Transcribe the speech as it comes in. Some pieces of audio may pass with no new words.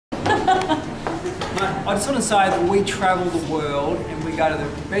I just want to say that we travel the world and we go to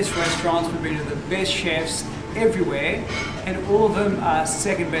the best restaurants, we've been to the best chefs everywhere, and all of them are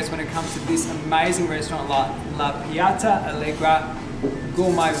second best when it comes to this amazing restaurant like La Piazza Allegra.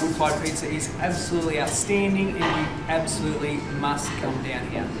 Gourmet wood-fired pizza is absolutely outstanding and you absolutely must come down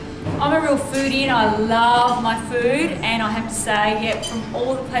here. I'm a real foodie and I love my food, and I have to say, yeah, from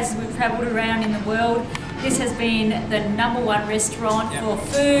all the places we've travelled around in the world, this has been the #1 restaurant for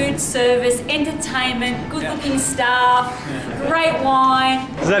food, service, entertainment, good-looking staff, great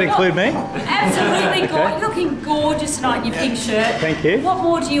wine. Does that include me? Absolutely, you're looking gorgeous tonight in your pink shirt. Thank you. What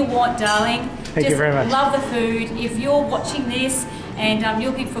more do you want, darling? Thank you very much. Love the food. If you're watching this and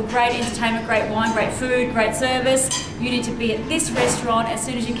you're looking for great entertainment, great wine, great food, great service, you need to be at this restaurant as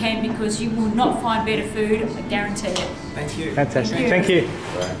soon as you can, because you will not find better food, I guarantee it. Thank you. Fantastic. Thank you.